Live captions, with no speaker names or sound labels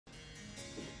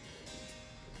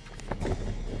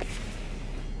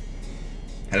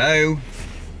Hello.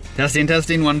 Testing,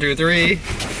 testing, 1, 2, 3.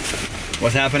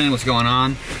 What's happening? What's going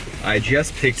on? I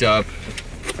just picked up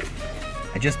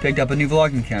a new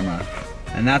vlogging camera,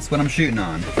 and that's what I'm shooting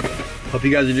on. Hope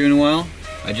you guys are doing well.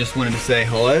 I just wanted to say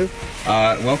hello.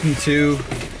 Welcome to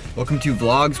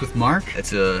Vlogs with Mark.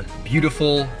 It's a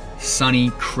beautiful,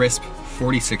 sunny, crisp,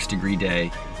 46-degree day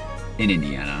in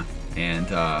Indiana, and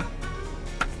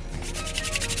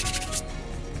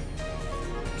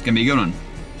it's gonna be a good one.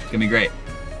 It's gonna be great.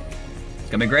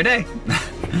 It's gonna be a great day.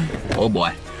 Oh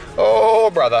boy. Oh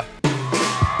brother.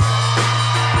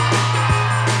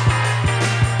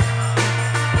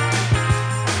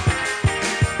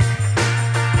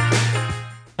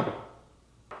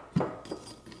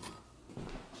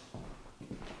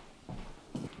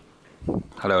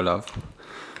 Hello, love.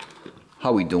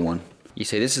 How we doing? You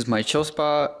say, this is my chill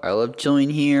spot. I love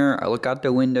chilling here. I look out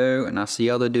the window and I see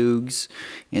other dudes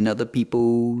and other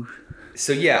people.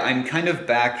 So yeah, I'm kind of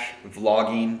back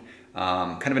vlogging,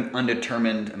 kind of an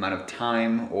undetermined amount of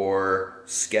time or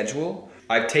schedule.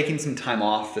 I've taken some time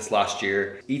off this last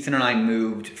year. Ethan and I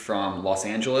moved from Los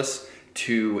Angeles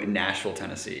to Nashville,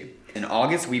 Tennessee. In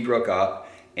August, we broke up,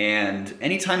 and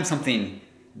anytime something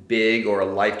big or a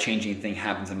life-changing thing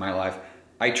happens in my life,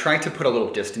 I try to put a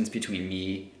little distance between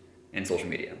me and social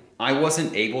media. I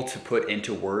wasn't able to put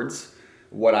into words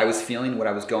what I was feeling, what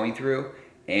I was going through,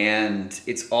 and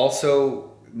it's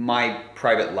also my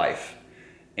private life.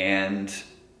 And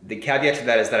the caveat to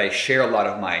that is that I share a lot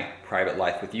of my private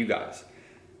life with you guys.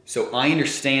 So I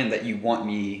understand that you want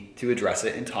me to address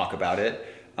it and talk about it.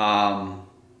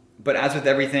 But as with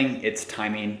everything, it's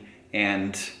timing,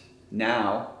 and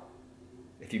now,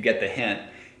 if you get the hint,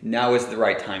 now is the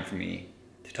right time for me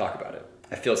to talk about it.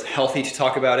 It feels healthy to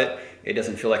talk about it. It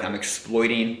doesn't feel like I'm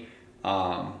exploiting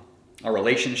a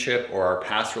relationship or our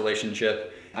past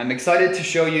relationship. I'm excited to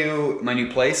show you my new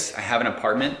place. I have an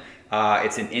apartment.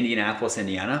 It's in Indianapolis,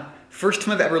 Indiana. First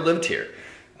time I've ever lived here.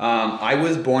 I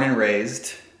was born and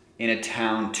raised in a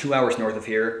town 2 hours north of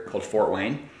here called Fort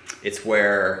Wayne. It's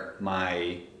where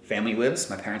my family lives,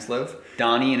 my parents live.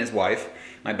 Donnie and his wife,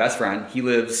 my best friend, he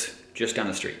lives just down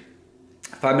the street,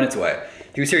 5 minutes away.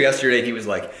 He was here yesterday and he was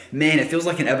like, man, it feels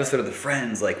like an episode of The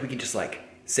Friends. Like we could just like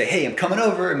say, hey, I'm coming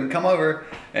over, and come over.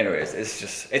 Anyways,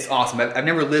 it's awesome. I've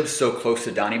never lived so close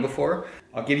to Donnie before.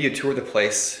 I'll give you a tour of the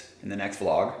place in the next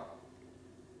vlog.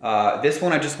 This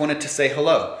one, I just wanted to say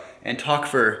hello and talk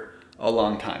for a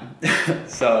long time.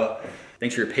 So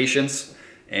thanks for your patience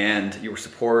and your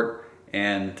support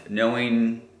and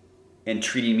knowing and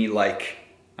treating me like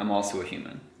I'm also a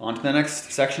human. On to the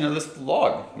next section of this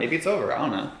vlog. Maybe it's over, I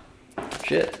don't know.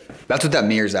 Shit. That's what that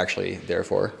mirror is actually there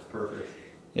for. Perfect.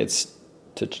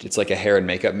 It's like a hair and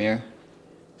makeup mirror.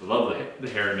 I love the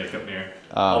hair and makeup mirror.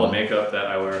 All the makeup that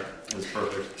I wear is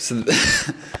perfect.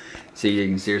 So you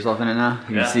can see yourself in it now?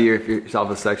 You can see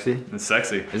yourself as sexy? It's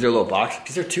sexy. Is there a little box?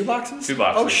 Is there 2 boxes? 2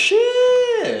 boxes. Oh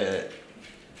shit!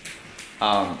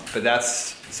 But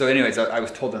that's, so anyways, I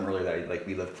was told them earlier that like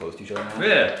we live close to each other now.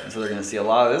 Yeah. And so they're gonna see a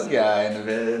lot of this guy in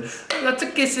the vids. Lots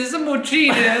of kisses and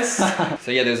mochitas.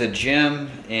 So yeah, there's a gym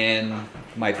in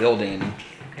my building,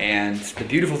 and the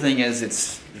beautiful thing is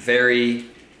it's very,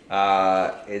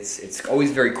 it's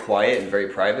always very quiet and very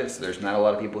private, so there's not a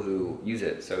lot of people who use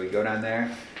it. So we go down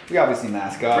there, we obviously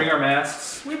mask up. Bring our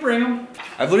masks, we bring them.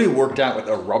 I've literally worked out with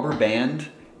a rubber band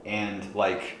and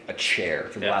like a chair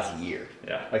for the last year.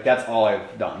 Yeah. Like that's all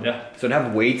I've done. Yeah. So to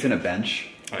have weights and a bench.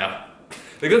 Yeah.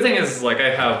 The good thing is like I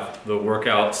have the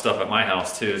workout stuff at my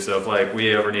house too. So if like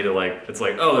we ever need to like, it's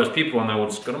like, oh, there's people in there, we'll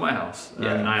just go to my house.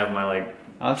 And I have my like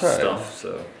stuff,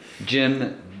 so.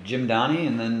 Jim Donnie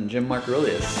and then Jim Mark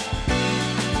Aurelius.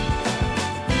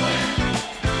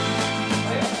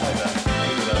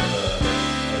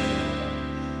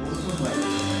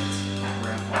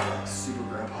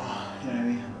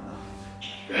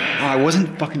 I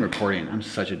wasn't fucking recording. I'm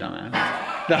such a dumbass.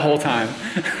 The whole time.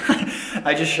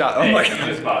 I just shot. Oh my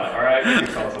god. Alright?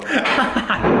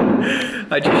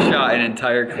 I just shot an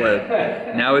entire clip.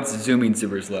 Now it's zooming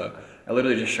super slow. I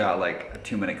literally just shot like a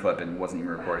 2-minute clip and wasn't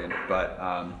even recording. But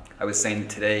I was saying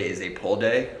today is a pull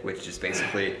day, which is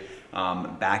basically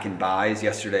back and buys.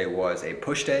 Yesterday was a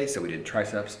push day, so we did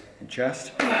triceps and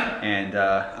chest. And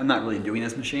I'm not really doing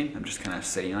this machine. I'm just kind of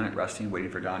sitting on it, resting,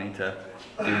 waiting for Donnie to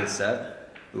do his set.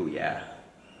 Ooh, yeah.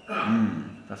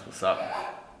 That's what's up.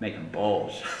 Make him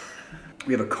bulge.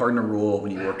 We have a cardinal rule when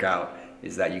you work out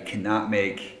is that you cannot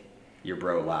make your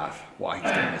bro laugh while he's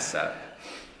doing his set.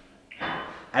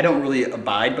 I don't really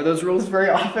abide by those rules very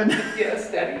often.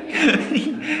 Yes, Daddy.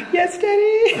 Yes,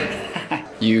 Daddy.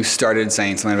 You started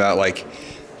saying something about like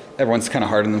everyone's kind of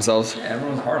hard on themselves. Yeah,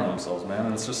 everyone's hard on themselves, man.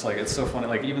 And it's just like, it's so funny.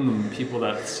 Like even the people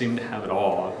that seem to have it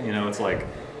all, you know, it's like,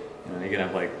 you know, you can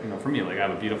have like, you know, for me, like I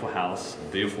have a beautiful house,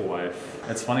 a beautiful wife.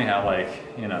 It's funny how like,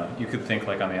 you know, you could think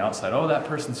like on the outside, oh, that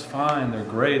person's fine, they're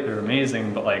great, they're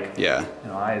amazing. But like, yeah, you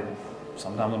know,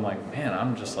 sometimes I'm like, man,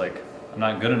 I'm just like, I'm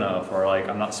not good enough, or like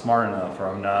I'm not smart enough, or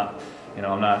I'm not, you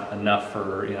know, I'm not enough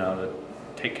for, you know,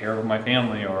 to take care of my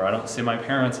family, or I don't see my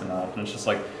parents enough. And it's just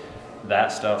like,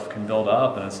 that stuff can build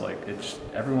up, and it's like,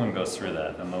 everyone goes through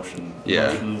that emotions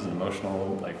and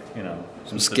emotional, like, you know,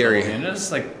 some scary. And it's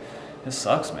just like, it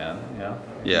sucks, man. You know.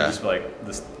 Yeah. Just like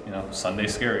this, you know, Sunday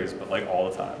scaries, but like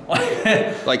all the time.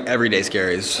 Like everyday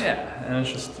scaries. Yeah, and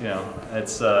it's just, you know,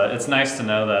 it's nice to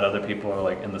know that other people are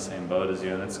like in the same boat as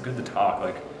you, and it's good to talk.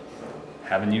 Like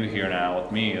having you here now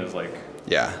with me is like,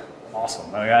 yeah,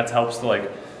 awesome. Like that helps to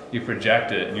like, you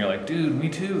project it and you're like, dude, me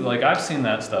too. Like I've seen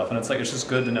that stuff, and it's like, it's just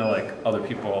good to know like other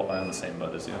people are in the same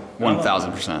boat as you.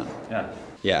 1000%. Yeah.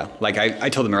 Yeah. Like I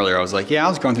told them earlier, I was like, yeah, I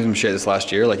was going through some shit this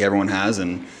last year, like everyone has,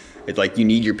 and it's like you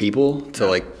need your people to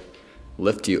like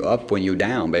lift you up when you're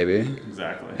down, baby.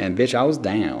 Exactly. And bitch, I was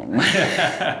down.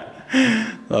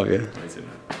 Love you.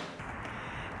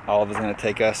 Olive is gonna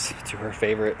take us to her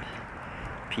favorite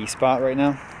pee spot right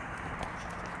now.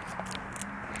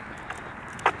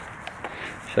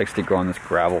 She likes to go on this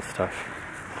gravel stuff.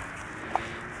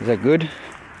 Is that good?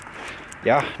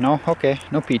 Yeah, no, okay,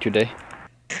 no pee today.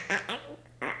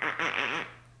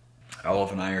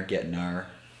 Olive and I are getting our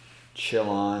chill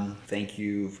on. Thank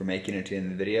you for making it to the end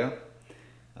of the video.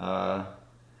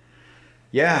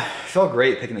 Yeah, felt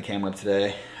great picking the camera up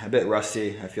today. A bit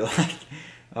rusty, I feel like.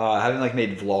 I haven't like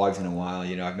made vlogs in a while,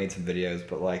 you know, I've made some videos,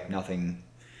 but like nothing,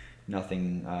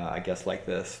 I guess like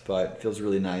this, but it feels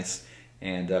really nice.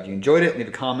 And if you enjoyed it, leave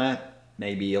a comment,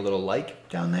 maybe a little like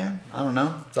down there. I don't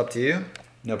know, it's up to you.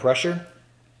 No pressure.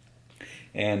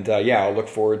 And yeah, I'll look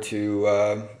forward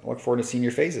to seeing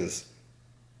your faces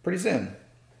pretty soon.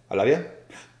 I love you.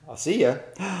 I'll see ya.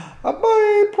 Bye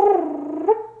bye.